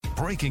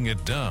Breaking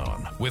It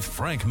Down with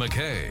Frank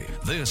MacKay.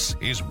 This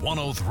is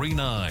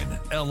 1039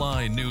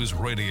 LI News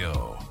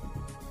Radio.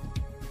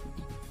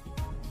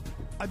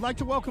 I'd like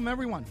to welcome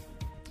everyone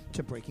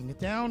to Breaking It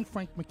Down.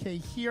 Frank MacKay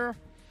here,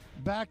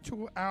 back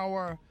to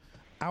our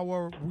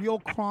real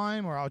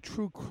crime or our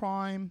true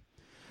crime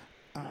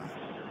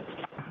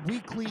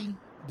weekly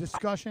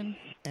discussion,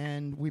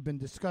 and we've been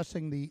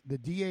discussing the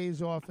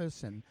DA's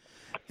office and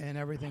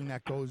everything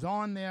that goes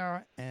on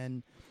there,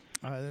 and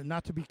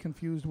not to be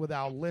confused with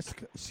our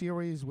LISC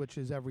series, which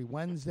is every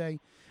Wednesday.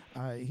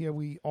 Here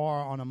we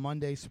are on a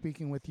Monday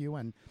speaking with you,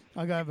 and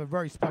I have a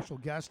very special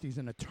guest. He's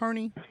an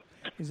attorney.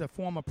 He's a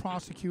former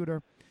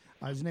prosecutor.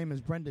 His name is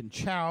Brendan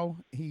Chao.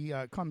 He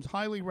comes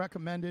highly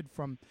recommended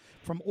from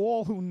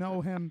all who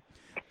know him,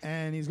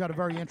 and he's got a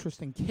very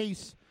interesting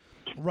case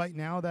right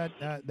now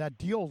that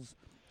deals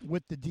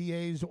with the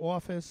DA's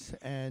office,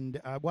 and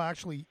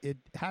actually it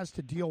has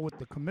to deal with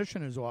the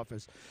commissioner's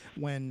office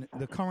when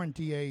the current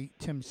DA,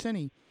 Tim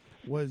Sini,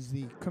 was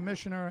the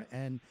commissioner,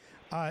 and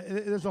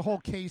there's a whole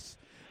case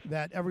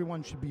that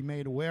everyone should be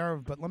made aware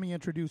of. But let me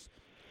introduce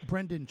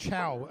Brendan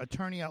Chao,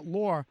 attorney at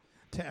law,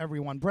 to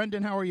everyone.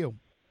 Brendan, how are you?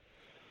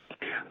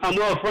 I'm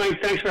well,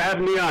 Frank. Thanks for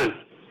having me on.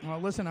 Well,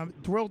 listen, I'm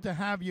thrilled to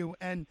have you,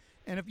 and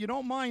if you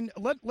don't mind,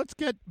 let's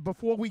get,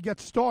 before we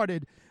get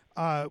started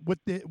with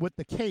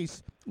the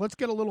case, let's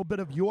get a little bit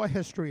of your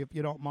history, if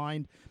you don't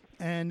mind,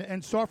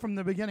 and start from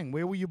the beginning.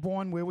 Where were you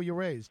born? Where were you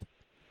raised?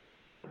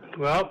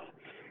 Well,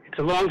 it's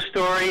a long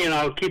story, and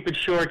I'll keep it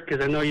short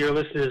because I know your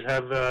listeners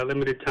have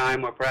limited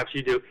time, or perhaps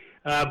you do.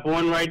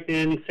 Born right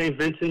in St.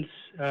 Vincent's,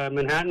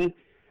 Manhattan,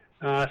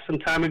 some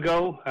time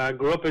ago.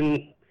 Grew up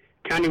in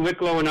County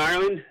Wicklow in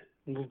Ireland,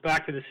 moved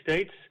back to the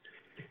States.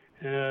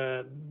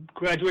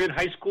 Graduated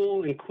high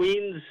school in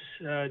Queens,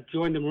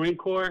 joined the Marine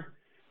Corps.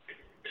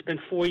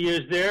 Spent 4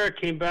 years there,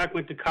 came back,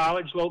 went to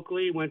college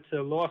locally, went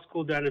to law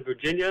school down in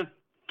Virginia,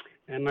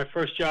 and my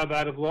first job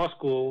out of law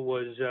school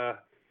was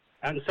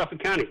out in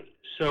Suffolk County.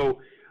 So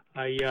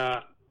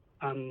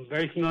I'm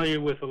very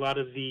familiar with a lot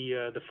of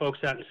the folks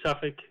out in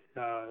Suffolk.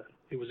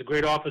 It was a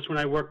great office when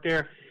I worked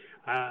there.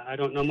 I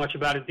don't know much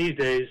about it these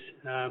days,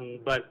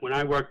 but when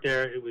I worked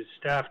there, it was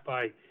staffed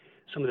by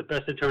some of the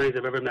best attorneys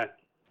I've ever met.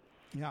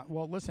 Yeah,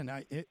 well, listen,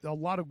 a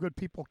lot of good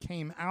people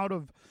came out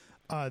of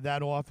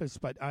that office,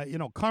 but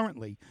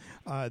currently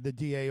the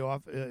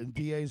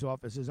DA's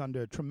office is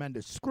under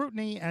tremendous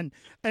scrutiny, and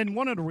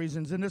one of the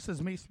reasons, and this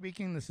is me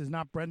speaking, this is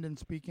not Brendan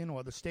speaking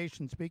or the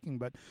station speaking,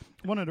 but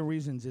one of the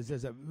reasons is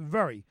there's a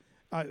very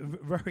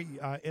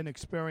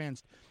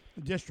inexperienced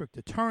district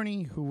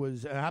attorney who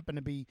was happened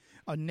to be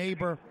a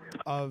neighbor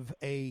of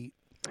the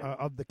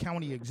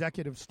county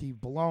executive, Steve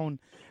Ballone,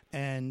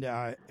 and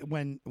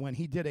when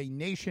he did a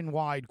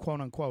nationwide,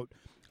 quote unquote,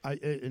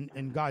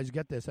 and guys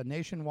get this, a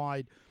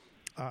nationwide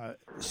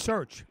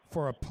search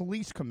for a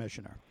police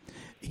commissioner.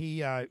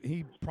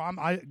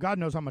 God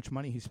knows how much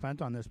money he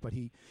spent on this, but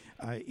he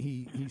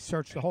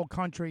searched the whole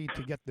country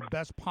to get the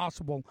best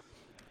possible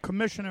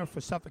commissioner for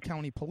Suffolk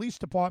County Police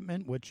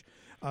Department, which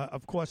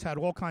of course had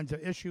all kinds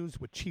of issues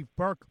with Chief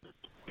Burke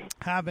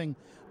having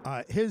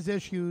his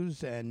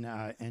issues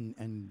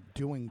and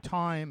doing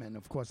time, and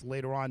of course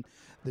later on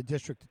the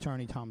district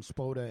attorney Tom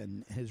Spoda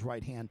and his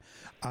right hand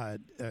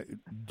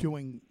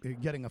getting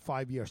a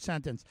 5-year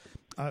sentence,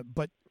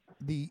 but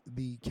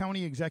the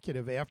county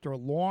executive, after a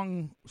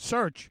long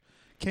search,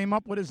 came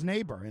up with his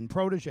neighbor and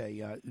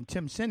protege,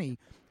 Tim Sini,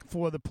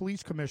 for the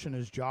police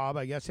commissioner's job.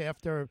 I guess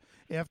after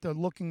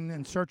looking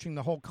and searching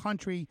the whole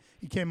country,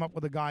 he came up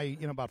with a guy,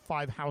 about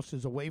 5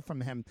 houses away from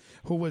him,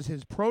 who was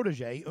his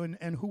protege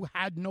and who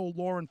had no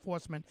law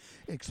enforcement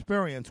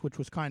experience, which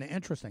was kind of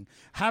interesting.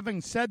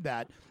 Having said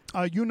that,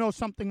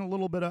 something a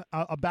little bit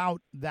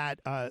about that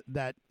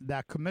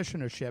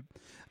commissionership.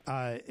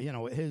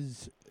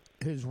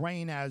 His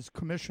reign as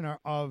commissioner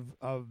of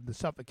the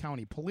Suffolk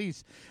County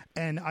Police,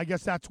 and I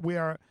guess that's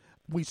where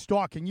we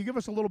start. Can you give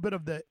us a little bit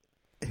of the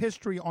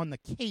history on the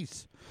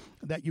case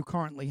that you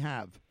currently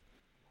have?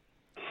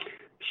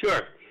 Sure.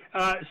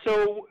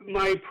 So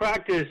my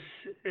practice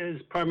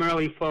is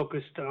primarily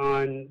focused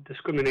on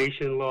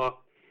discrimination law,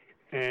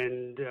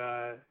 and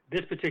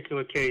this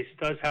particular case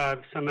does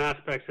have some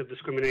aspects of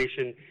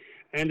discrimination,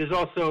 and there's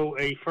also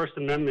a First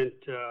Amendment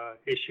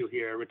issue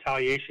here, a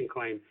retaliation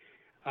claim.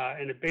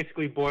 And it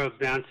basically boils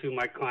down to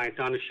my client,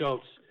 Donna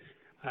Schultz,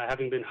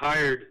 having been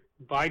hired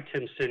by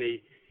Tim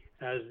Sini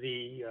as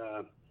the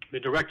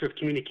director of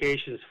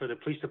communications for the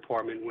police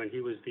department when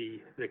he was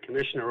the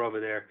commissioner over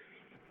there.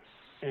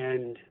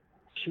 And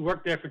she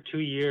worked there for 2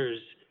 years.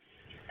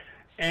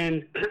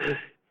 And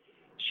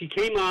she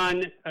came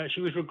on, she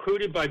was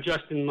recruited by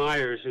Justin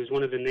Meyers, who's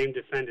one of the named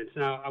defendants.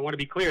 Now, I want to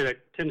be clear that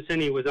Tim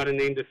Sini was not a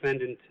named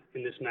defendant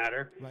in this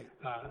matter. Right.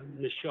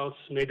 Ms. Schultz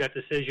made that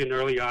decision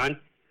early on.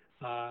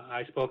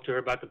 I spoke to her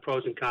about the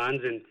pros and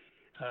cons, and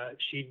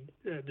she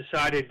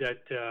decided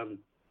that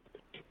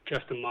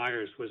Justin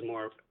Meyers was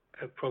more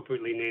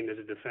appropriately named as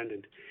a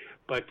defendant.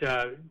 But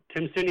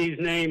Tim Sini's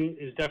name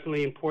is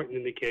definitely important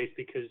in the case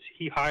because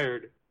he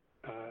hired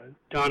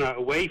Donna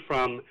away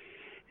from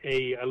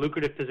a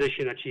lucrative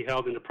position that she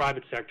held in the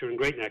private sector in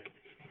Great Neck.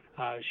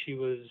 She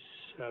was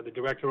the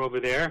director over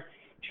there.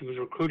 She was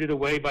recruited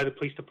away by the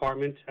police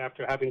department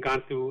after having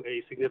gone through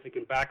a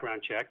significant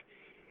background check.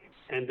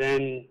 And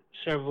then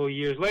several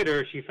years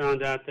later, she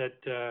found out that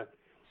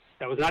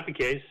that was not the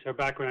case. Her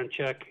background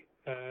check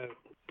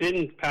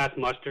didn't pass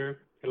muster,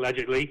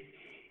 allegedly,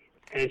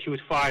 and she was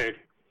fired.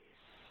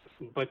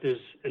 But there's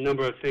a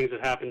number of things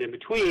that happened in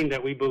between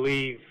that we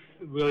believe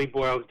really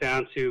boils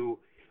down to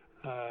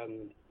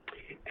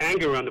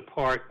anger on the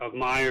part of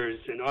Meyers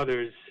and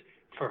others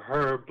for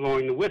her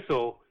blowing the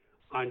whistle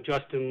on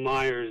Justin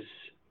Meyers'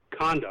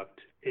 conduct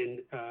in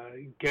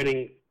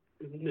getting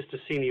Mr.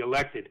 Sini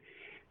elected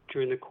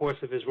during the course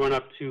of his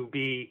run-up to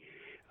be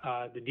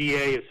the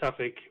DA of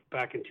Suffolk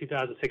back in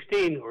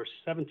 2016 or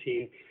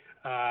 17.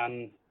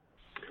 There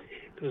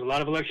was a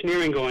lot of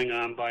electioneering going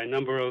on by a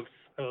number of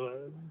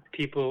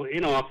people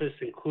in office,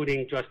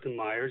 including Justin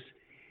Meyers.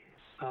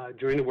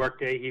 During the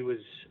workday, he was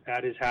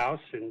at his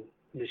house, and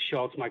Ms.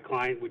 Schultz, my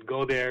client, would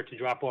go there to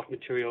drop off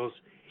materials.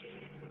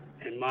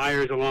 And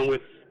Meyers, along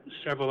with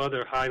several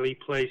other highly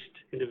placed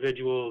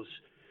individuals,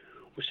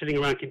 were sitting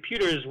around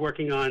computers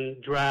working on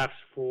drafts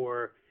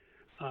for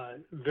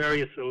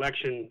various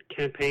election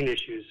campaign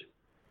issues.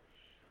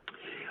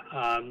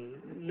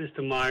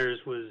 Mr. Meyers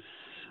was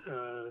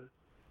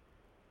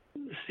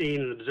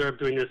seen and observed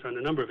doing this on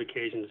a number of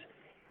occasions.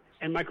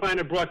 And my client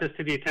had brought this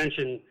to the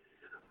attention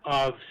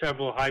of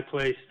several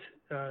high-placed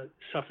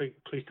Suffolk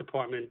Police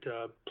Department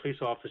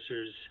police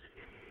officers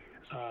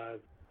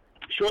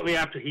shortly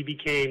after he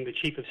became the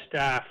chief of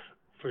staff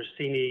for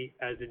Sini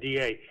as the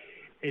DA.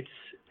 It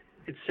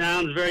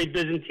sounds very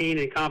Byzantine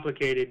and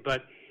complicated,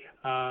 but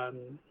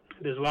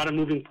there's a lot of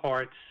moving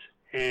parts,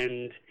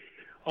 and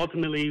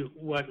ultimately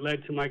what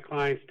led to my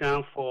client's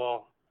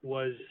downfall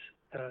was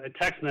a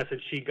text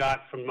message she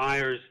got from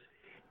Meyers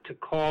to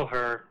call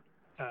her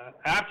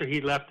after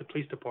he left the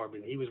police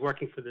department. He was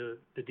working for the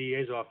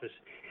DA's office.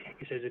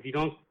 He says, if you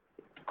don't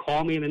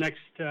call me in the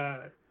next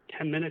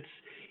 10 minutes,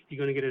 you're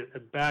going to get a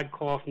bad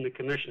call from the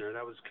commissioner.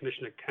 That was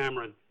Commissioner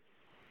Cameron.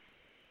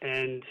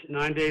 And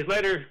 9 days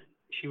later,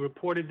 she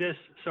reported this.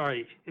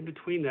 Sorry, in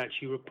between that,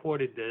 she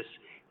reported this.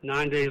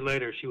 9 days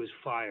later, she was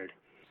fired.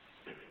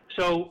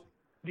 So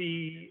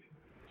the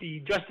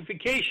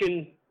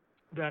justification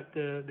that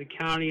the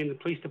county and the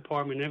police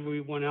department and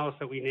everyone else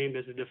that we named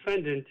as a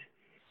defendant,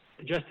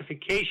 the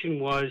justification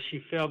was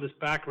she failed this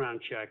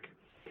background check.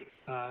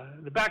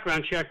 The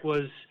background check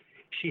was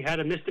she had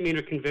a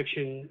misdemeanor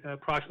conviction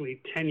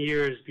approximately 10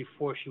 years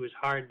before she was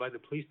hired by the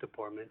police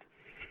department.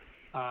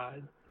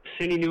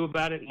 Sini knew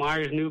about it.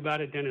 Meyers knew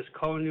about it. Dennis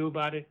Cohen knew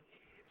about it.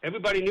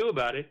 Everybody knew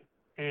about it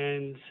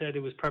and said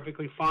it was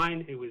perfectly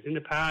fine. It was in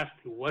the past.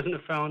 It wasn't a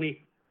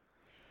felony.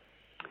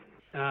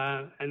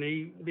 And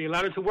they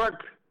allowed her to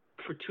work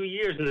for 2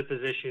 years in the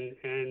position,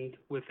 and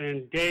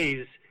within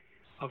days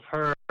of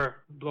her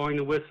blowing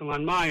the whistle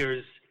on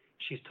Meyers,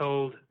 she's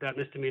told that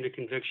misdemeanor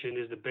conviction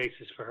is the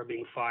basis for her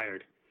being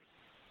fired.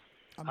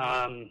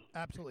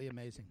 Absolutely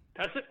amazing.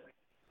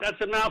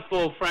 That's a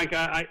mouthful, Frank.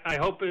 I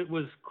hope it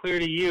was clear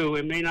to you.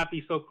 It may not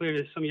be so clear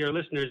to some of your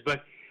listeners,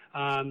 but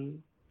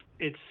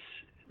there's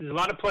a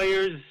lot of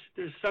players.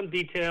 There's some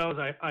details.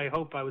 I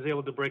hope I was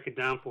able to break it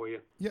down for you.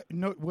 Yeah,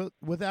 no,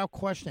 without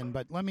question.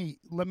 But let me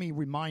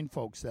remind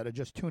folks that are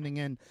just tuning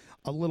in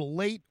a little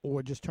late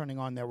or just turning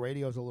on their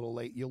radios a little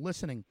late. You're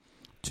listening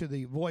to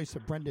the voice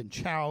of Brendan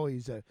Chao.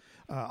 He's a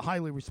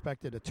highly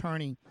respected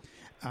attorney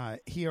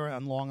here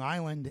on Long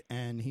Island,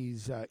 and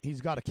he's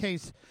got a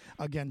case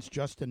against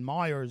Justin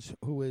Meyers,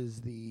 who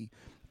is the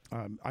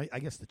I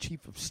guess the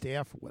chief of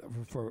staff or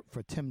whatever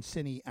for Tim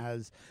Sini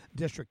as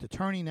district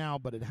attorney now,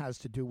 but it has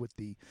to do with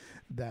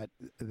that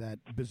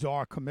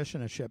bizarre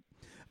commissionership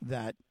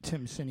that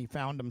Tim Sini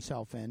found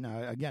himself in,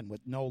 again, with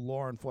no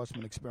law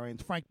enforcement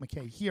experience. Frank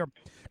MacKay here.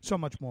 So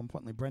much more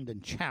importantly,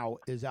 Brendan Chao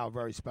is our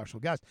very special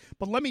guest.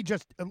 But let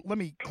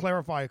me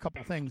clarify a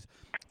couple things.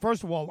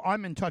 First of all,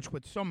 I'm in touch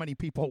with so many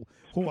people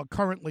who are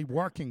currently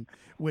working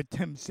with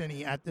Tim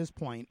Sini at this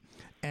point,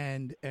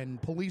 and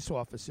police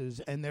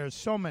officers, and there's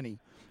so many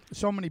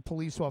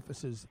police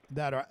officers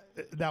that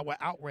were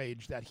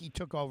outraged that he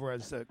took over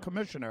as a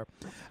commissioner.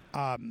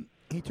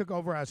 He took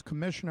over as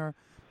commissioner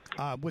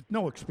with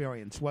no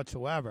experience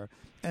whatsoever.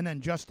 And then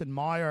Justin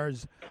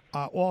Meyers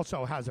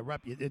also has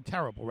a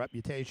terrible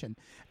reputation,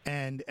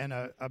 and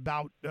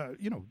about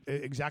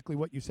exactly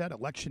what you said,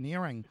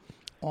 electioneering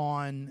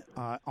on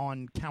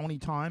county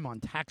time, on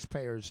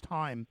taxpayers'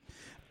 time.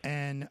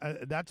 And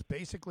that's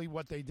basically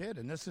what they did,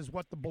 and this is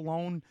what the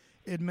Bellone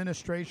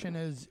administration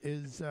is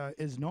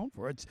known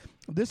for.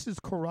 This is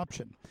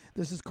corruption.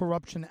 This is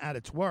corruption at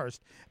its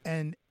worst.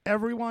 And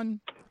everyone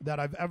that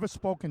I've ever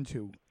spoken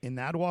to in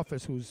that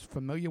office who's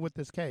familiar with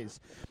this case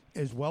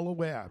is well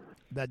aware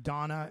that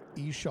Donna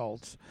E.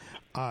 Schultz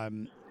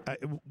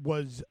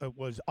was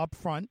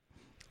upfront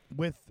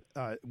with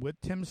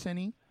Tim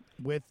Sini,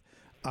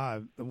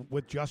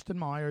 with Justin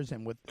Meyers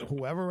and with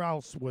whoever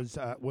else was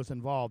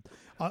involved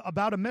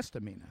about a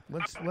misdemeanor.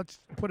 Let's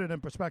put it in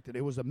perspective.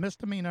 It was a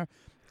misdemeanor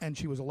and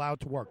she was allowed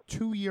to work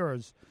 2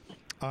 years.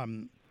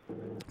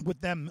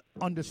 With them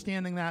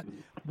understanding that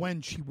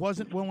when she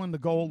wasn't willing to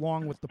go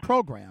along with the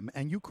program,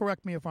 and you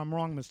correct me if I'm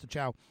wrong, Mr.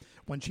 Chao,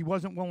 when she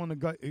wasn't willing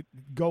to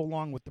go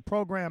along with the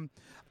program,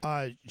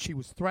 she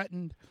was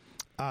threatened,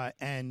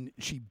 and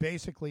she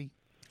basically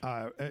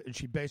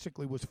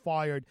was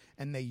fired,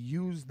 and they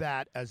used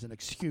that as an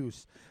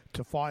excuse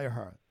to fire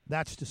her.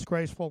 That's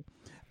disgraceful,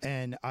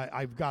 and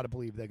I've got to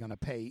believe they're going to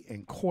pay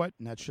in court,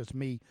 and that's just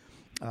me.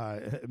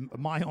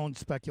 My own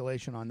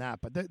speculation on that,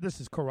 but this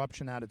is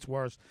corruption at its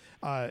worst.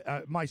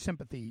 My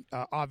sympathy,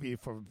 obviously,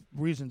 for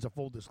reasons of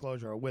full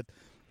disclosure, are with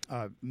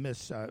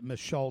Miss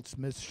Schultz,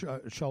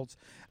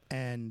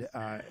 and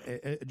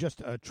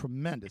just a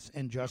tremendous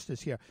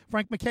injustice here.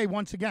 Frank MacKay,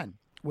 once again,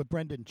 with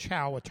Brendan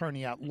Chao,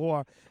 attorney at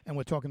law, and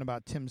we're talking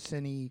about Tim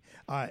Sini,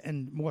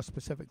 and more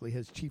specifically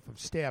his chief of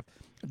staff,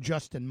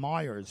 Justin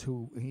Meyers,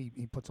 who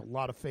he puts a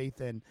lot of faith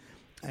in,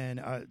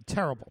 and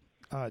terrible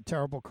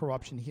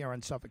corruption here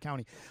in Suffolk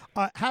County.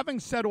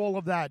 Having said all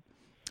of that,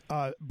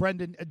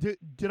 Brendan,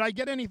 did I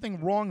get anything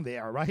wrong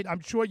there? Right, I'm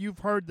sure you've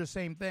heard the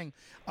same thing,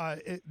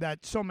 that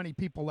so many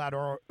people that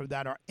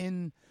are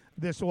in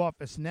this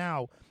office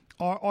now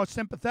are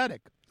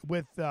sympathetic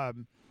with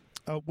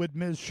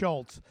Ms.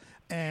 Schultz,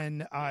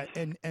 and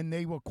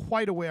they were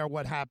quite aware of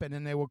what happened,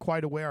 and they were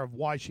quite aware of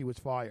why she was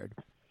fired.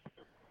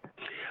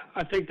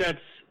 I think that's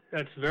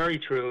very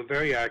true,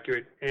 very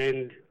accurate,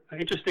 and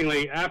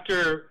interestingly,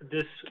 after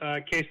this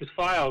case was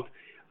filed,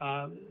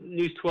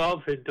 News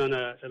 12 had done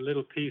a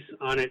little piece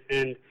on it,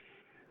 and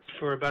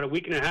for about a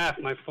week and a half,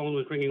 my phone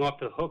was ringing off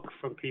the hook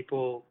from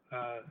people,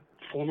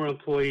 former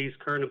employees,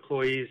 current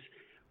employees,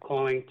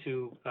 calling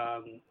to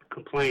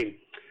complain.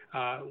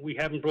 We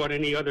haven't brought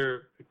any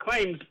other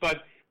claims,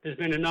 but there's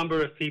been a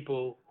number of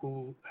people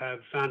who have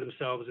found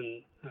themselves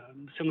in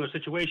similar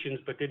situations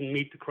but didn't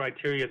meet the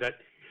criteria that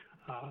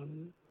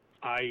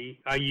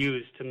I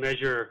use to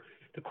measure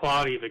the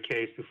quality of a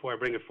case before I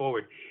bring it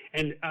forward.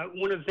 And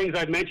one of the things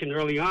I mentioned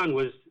early on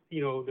was,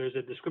 there's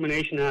a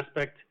discrimination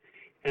aspect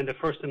and the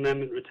First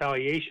Amendment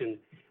retaliation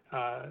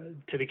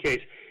to the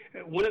case.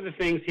 One of the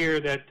things here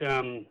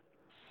that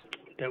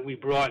we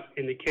brought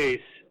in the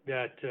case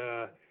that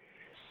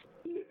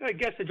I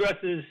guess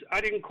addresses,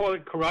 I didn't call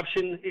it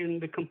corruption in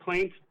the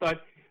complaint,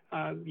 but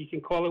you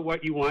can call it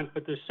what you want,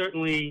 but there's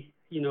certainly,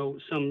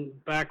 some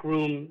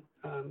backroom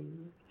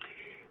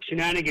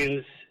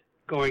shenanigans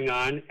going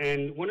on.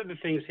 And one of the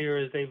things here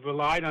is they've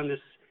relied on this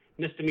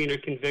misdemeanor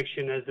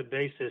conviction as the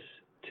basis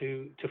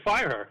to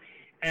fire her.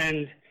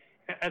 And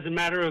as a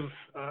matter of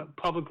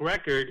public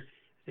record,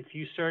 if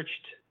you searched,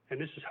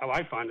 and this is how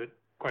I find it,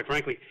 quite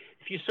frankly,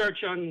 if you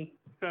search on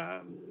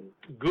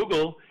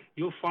Google,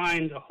 you'll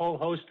find a whole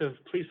host of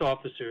police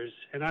officers,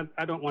 and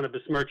I don't want to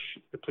besmirch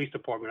the police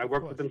department. I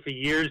worked with them for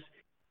years.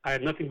 I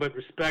have nothing but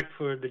respect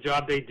for the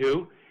job they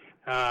do.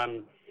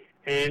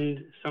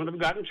 And some of them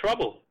got in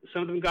trouble.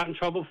 Some of them got in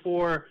trouble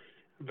for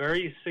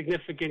very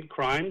significant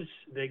crimes.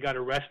 They got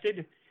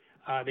arrested.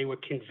 They were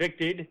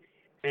convicted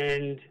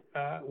and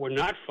were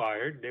not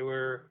fired.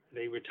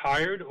 They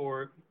retired,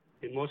 or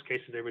in most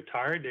cases they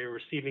retired. They were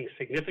receiving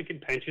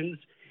significant pensions.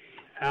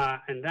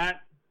 And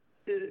that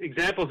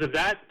examples of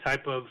that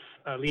type of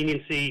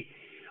leniency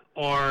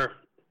are,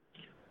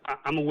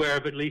 I'm aware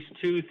of at least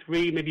 2,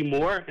 3, maybe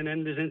more. And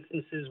then there's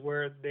instances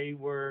where they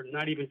were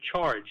not even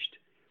charged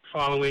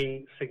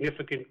following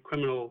significant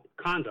criminal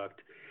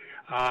conduct.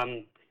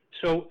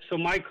 So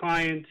my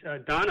client,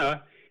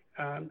 Donna,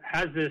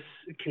 has this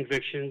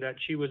conviction that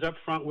she was up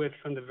front with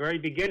from the very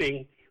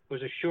beginning,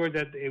 was assured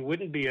that it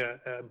wouldn't be a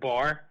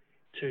bar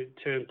to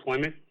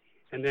employment.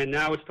 And then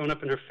now it's thrown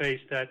up in her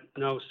face that,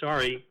 no,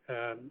 sorry,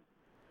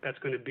 that's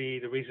going to be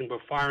the reason we're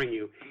firing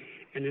you.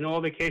 And in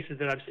all the cases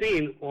that I've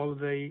seen, all of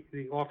the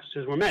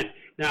officers were men.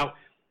 Now,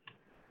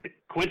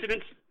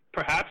 coincidence,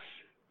 perhaps,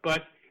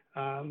 but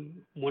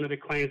one of the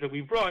claims that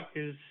we brought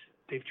is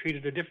they've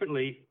treated her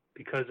differently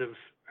because of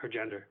her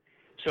gender.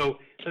 So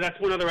that's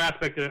one other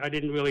aspect that I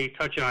didn't really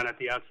touch on at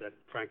the outset,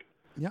 Frank.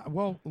 Yeah,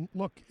 well,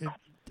 look,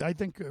 I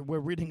think we're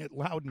reading it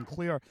loud and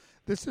clear.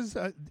 This is,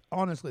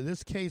 honestly,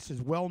 this case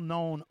is well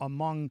known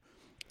among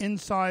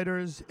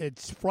insiders.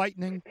 It's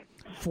frightening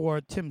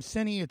for Tim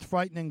Sini. It's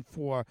frightening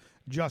for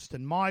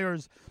Justin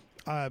Meyers.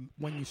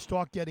 When you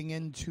start getting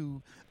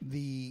into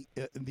the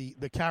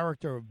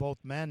character of both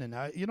men, and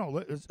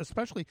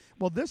especially,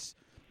 well, this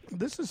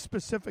is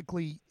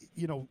specifically,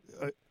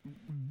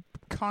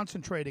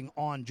 concentrating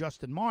on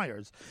Justin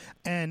Meyers,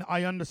 and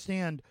I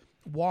understand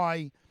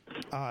why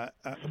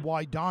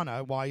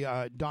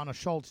Donna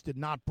Schultz did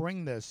not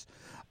bring this.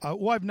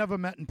 Who I've never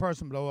met in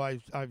person, but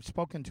I've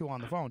spoken to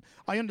on the phone.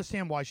 I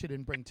understand why she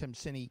didn't bring Tim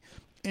Sini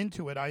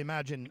into it. I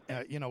imagine,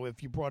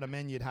 if you brought him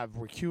in, you'd have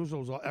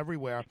recusals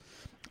everywhere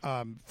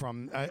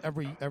from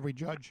every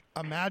judge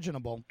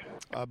imaginable,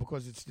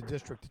 because it's the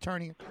district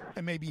attorney,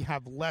 and maybe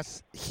have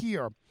less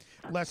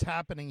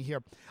happening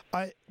here.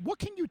 What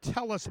can you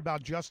tell us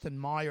about Justin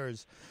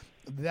Meyers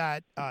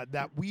that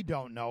we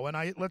don't know.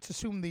 And let's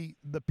assume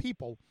the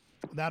people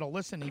that are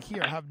listening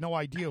here have no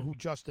idea who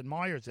Justin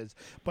Meyers is,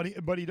 but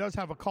he does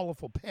have a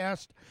colorful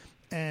past,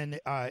 and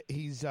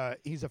he's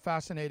a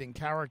fascinating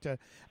character,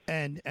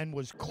 and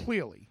was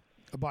clearly,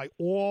 by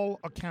all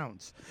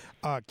accounts,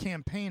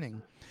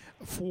 campaigning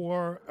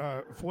for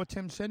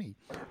Tim Sini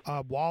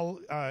while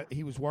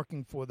he was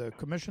working for the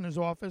commissioner's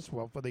office,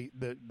 for the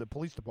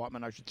police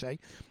department, I should say,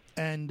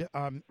 and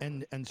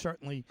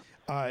certainly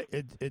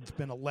it's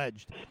been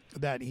alleged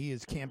that he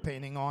is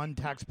campaigning on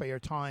taxpayer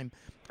time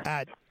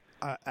at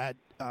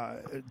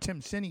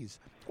Tim Sini's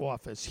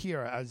office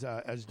here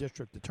as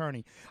district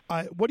attorney.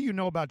 What do you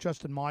know about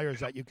Justin Meyers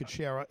that you could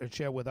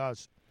share with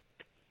us?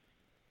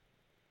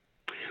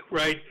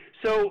 Right.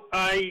 So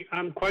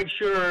I'm quite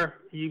sure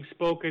you've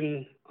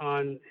spoken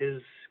on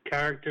his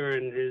character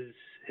and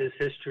his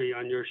history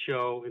on your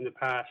show in the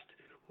past,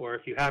 or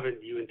if you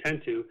haven't, you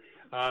intend to.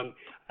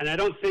 And I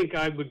don't think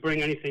I would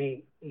bring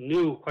anything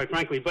new, quite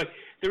frankly. But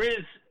there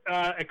is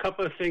a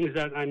couple of things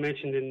that I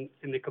mentioned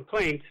in the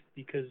complaint,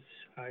 because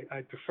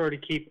I prefer to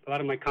keep a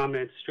lot of my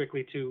comments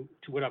strictly to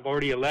what I've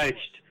already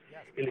alleged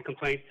in the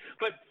complaint.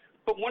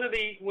 But one of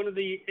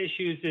the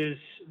issues is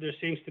there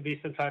seems to be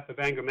some type of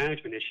anger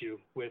management issue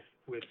with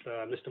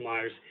Mr.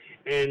 Meyers,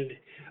 and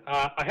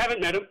I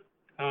haven't met him.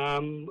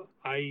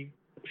 I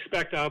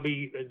expect I'll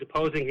be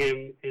deposing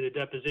him in a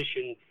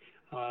deposition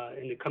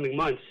in the coming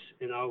months,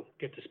 and I'll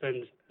get to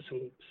spend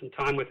some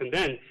time with him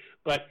then.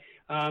 But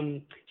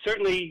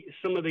certainly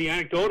some of the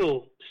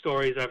anecdotal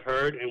stories I've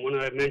heard, and one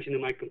that I've mentioned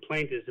in my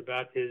complaint, is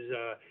about his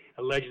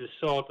alleged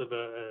assault of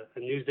a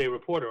Newsday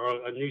reporter,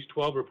 or a News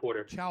 12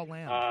 reporter. Chao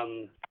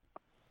Lam.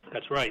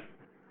 That's right.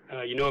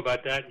 You know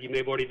about that. You may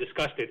have already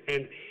discussed it.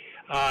 And,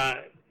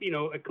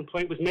 a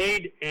complaint was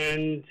made,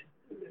 and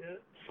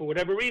for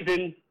whatever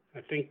reason,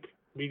 I think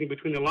reading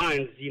between the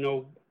lines, you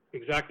know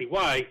exactly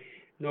why,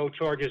 no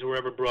charges were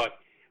ever brought.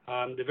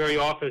 The very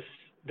office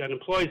that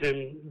employs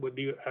him would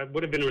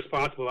have been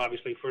responsible,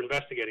 obviously, for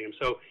investigating him.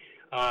 So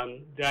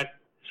that,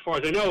 as far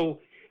as I know,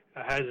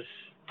 has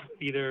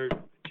either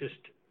just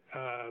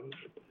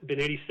been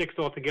 86ed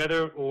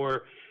altogether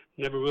or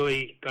never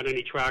really got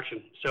any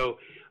traction. So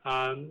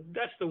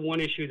that's the one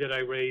issue that I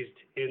raised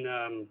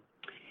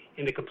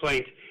in the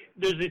complaint.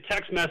 There's the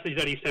text message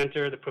that he sent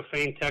her, the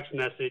profane text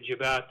message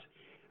about,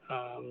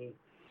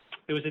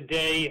 there was a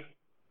day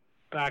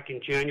back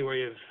in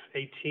January of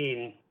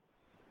 18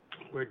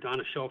 where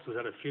Donna Schultz was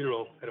at a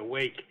funeral, at a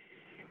wake,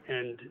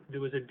 and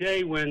there was a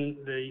day when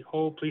the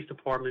whole police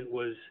department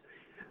was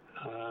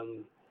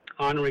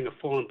honoring a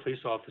fallen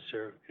police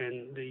officer,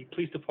 and the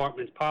police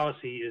department's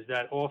policy is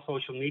that all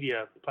social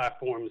media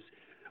platforms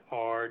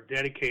are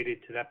dedicated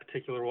to that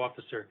particular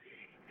officer,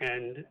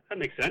 and that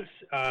makes sense.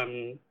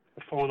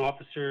 A fallen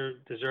officer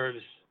deserves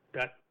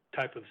that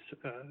type of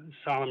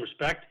solemn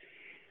respect.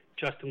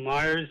 Justin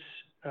Meyers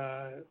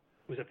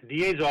was at the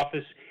DA's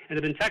office and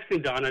had been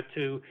texting Donna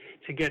to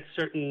get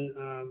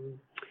certain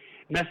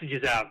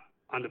messages out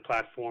on the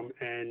platform,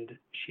 and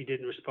she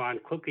didn't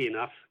respond quickly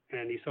enough,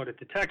 and he started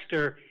to text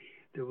her.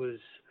 There was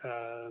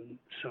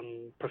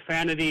some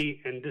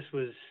profanity, and this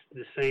was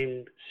the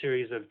same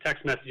series of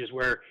text messages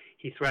where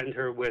he threatened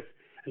her with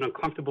an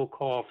uncomfortable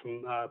call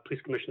from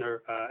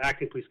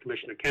Acting Police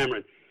Commissioner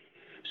Cameron.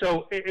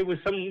 So it was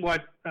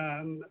somewhat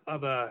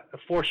of a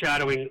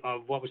foreshadowing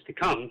of what was to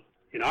come,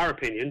 in our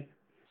opinion,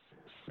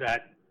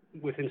 that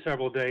within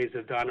several days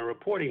of Donna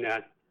reporting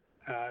that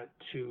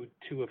to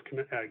two of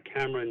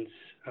Cameron's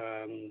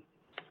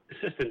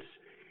assistants,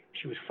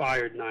 she was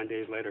fired 9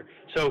 days later.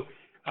 So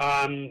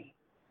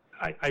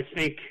I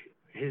think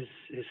his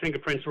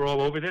fingerprints are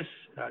all over this,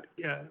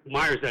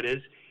 Meyers, that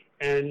is,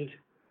 and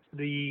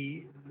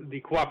the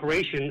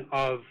cooperation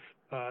of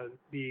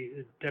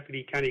the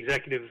Deputy County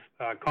Executive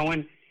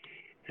Cohen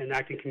and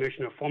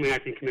former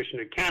Acting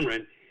Commissioner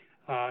Cameron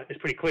is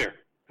pretty clear.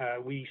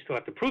 We still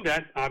have to prove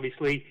that,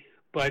 obviously,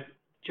 but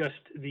just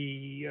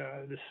the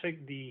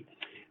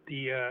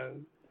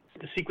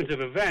sequence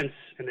of events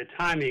and the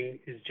timing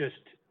is just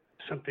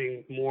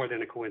something more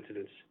than a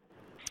coincidence.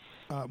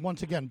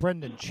 Once again,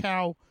 Brendan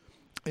Chao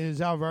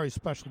is our very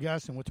special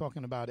guest, and we're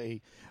talking about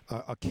a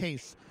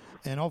case,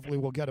 and hopefully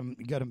we'll get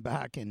him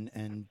back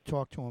and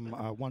talk to him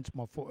once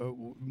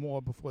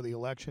more before the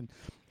election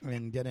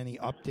and get any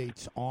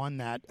updates on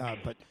that.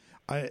 But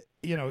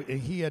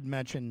he had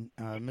mentioned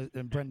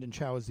Brendan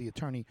Chao is the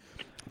attorney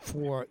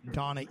for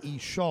Donna E.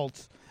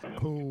 Schultz,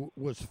 who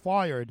was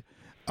fired.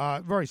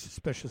 Very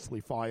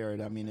suspiciously fired.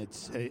 I mean,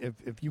 it's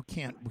if you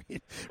can't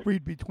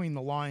read between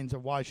the lines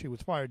of why she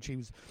was fired, she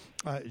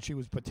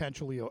was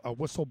potentially a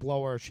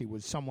whistleblower. She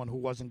was someone who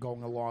wasn't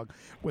going along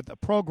with the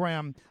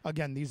program.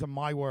 Again, these are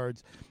my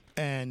words.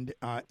 And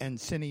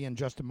Sini and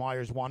Justin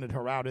Meyers wanted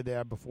her out of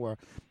there before,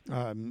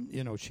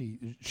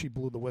 she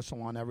blew the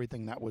whistle on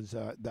everything that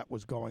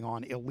was going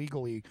on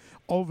illegally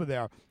over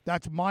there.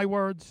 That's my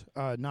words,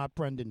 not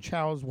Brendan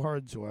Chao's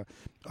words or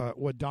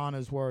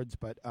Donna's words.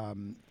 But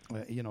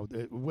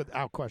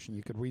without question,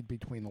 you could read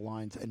between the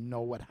lines and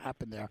know what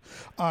happened there.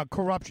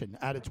 Corruption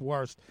at its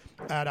worst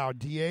at our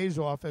DA's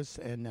office,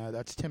 and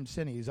that's Tim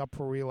Sini. He's up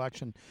for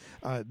re-election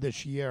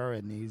this year,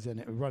 and he's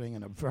running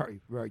in a very,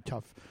 very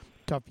tough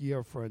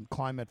year for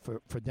climate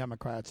for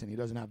Democrats, and he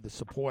doesn't have the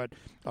support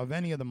of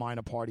any of the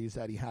minor parties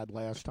that he had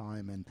last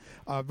time, and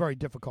a very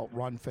difficult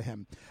run for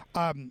him.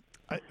 I'm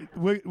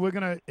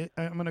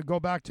gonna go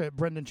back to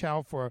Brendan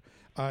Chao for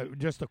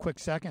just a quick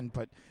second,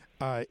 but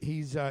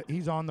he's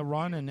on the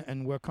run,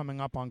 and we're coming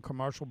up on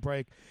commercial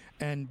break.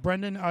 And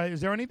Brendan, is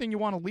there anything you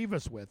want to leave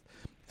us with?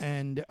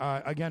 And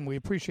again, we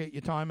appreciate your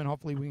time, and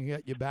hopefully we can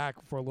get you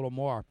back for a little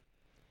more.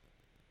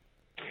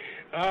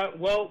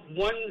 Well,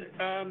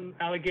 one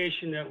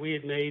allegation that we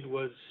had made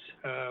was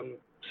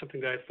something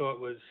that I thought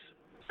was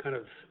kind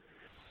of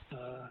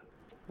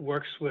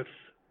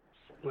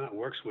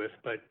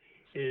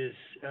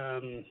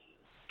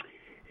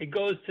it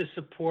goes to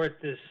support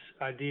this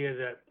idea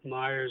that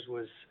Meyers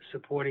was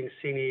supporting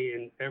Sini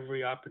in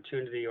every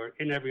opportunity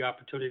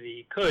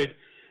he could.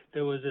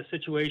 There was a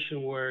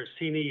situation where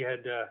Sini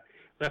had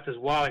left his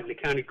wallet in the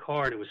county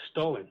car and it was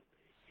stolen.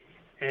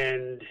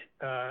 And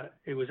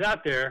it was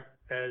out there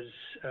as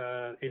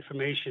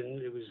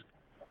information. It was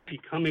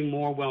becoming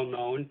more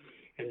well-known,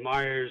 and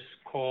Meyers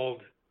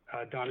called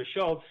Donna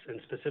Schultz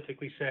and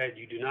specifically said,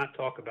 "You do not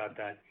talk about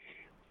that."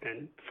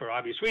 And for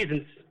obvious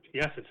reasons,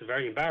 yes, it's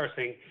very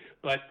embarrassing,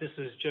 but this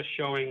is just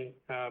showing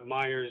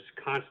Meyers'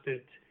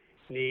 constant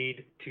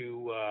need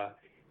to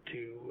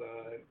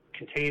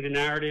contain the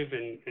narrative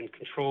and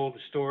control the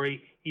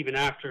story, even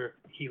after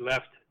he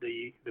left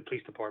the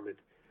police department.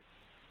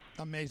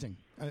 Amazing.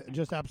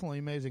 Just absolutely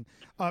amazing.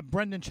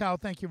 Brendan Chao,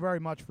 thank you very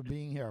much for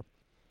being here.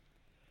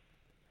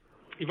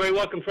 You're very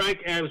welcome,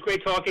 Frank. And it was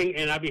great talking,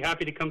 and I'd be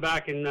happy to come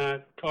back and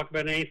talk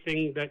about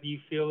anything that you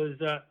feel is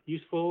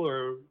useful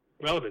or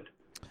relevant.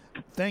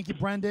 Thank you,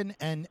 Brendan.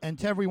 And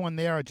to everyone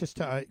there, just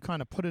to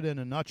kind of put it in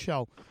a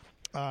nutshell,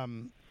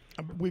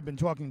 we've been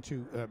talking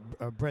to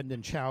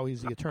Brendan Chao.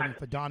 He's the attorney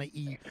for Donna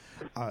E.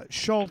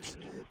 Schultz,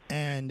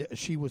 and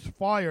she was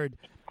fired.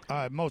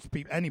 Most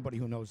people, anybody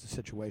who knows the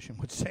situation,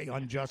 would say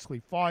unjustly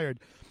fired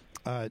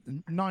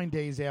 9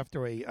 days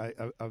after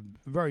a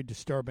very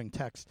disturbing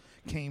text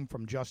came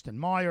from Justin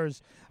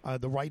Meyers,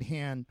 the right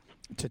hand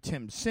to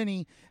Tim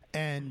Sini.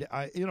 And,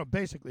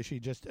 basically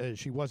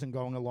she wasn't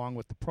going along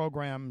with the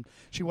program.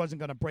 She wasn't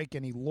going to break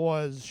any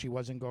laws. She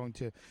wasn't going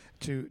to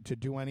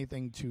do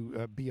anything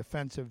to be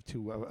offensive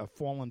to a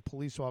fallen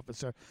police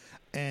officer.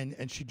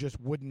 And she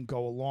just wouldn't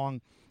go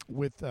along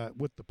with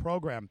the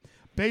program.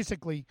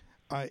 Basically,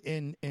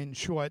 in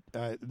short,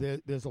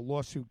 there's a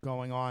lawsuit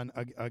going on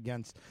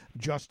against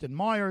Justin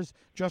Meyers.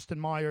 Justin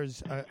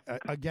Meyers,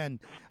 again,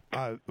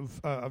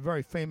 a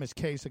very famous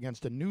case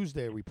against a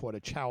Newsday reporter,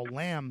 Chao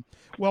Lam,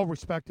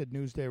 well-respected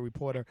Newsday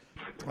reporter,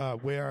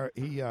 where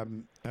he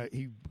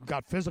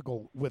got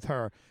physical with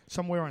her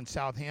somewhere in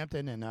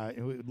Southampton,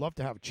 and we'd love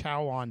to have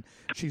Chao on.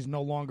 She's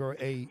no longer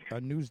a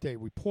Newsday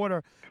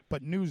reporter,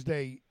 but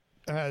Newsday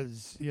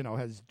has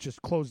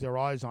just closed their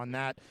eyes on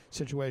that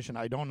situation.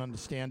 I don't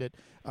understand it.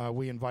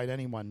 We invite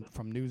anyone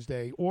from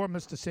Newsday or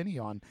Mr. Sini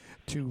on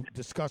to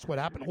discuss what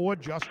happened, or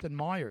Justin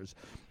Meyers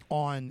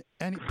on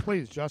any.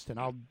 Please, Justin,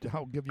 I'll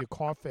give you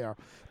car fare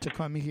to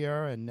come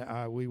here, and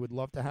we would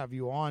love to have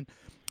you on.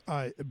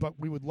 But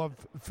we would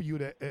love for you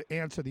to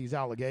answer these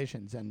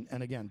allegations, and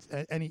again,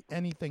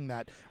 anything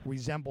that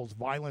resembles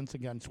violence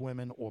against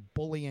women or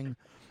bullying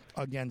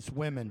against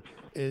women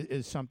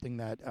is something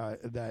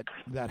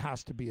that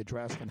has to be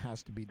addressed and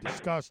has to be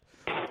discussed.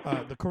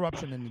 The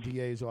corruption in the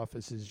DA's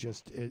office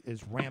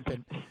is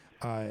rampant.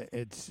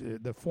 It's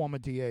the former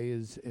DA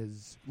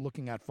is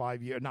looking at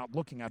 5 years, not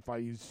looking at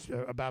 5 years,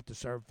 about to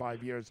serve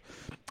 5 years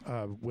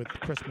with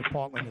Chris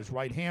McPartland, his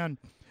right hand,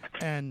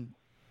 and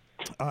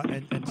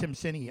Tim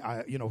Sini,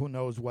 who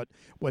knows what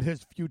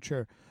his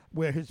future,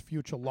 where his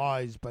future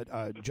lies, but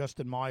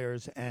Justin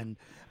Meyers and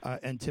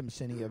Tim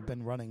Sini have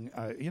been running,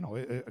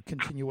 a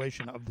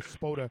continuation of the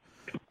Spoda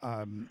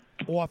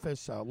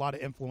office. A lot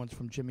of influence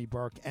from Jimmy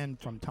Burke and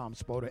from Tom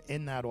Spoda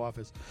in that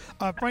office.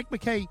 Frank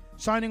MacKay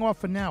signing off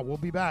for now. We'll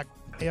be back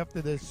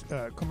after this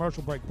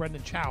commercial break.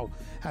 Brendan Chao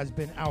has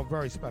been our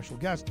very special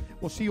guest.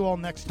 We'll see you all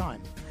next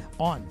time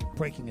on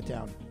Breaking It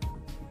Down.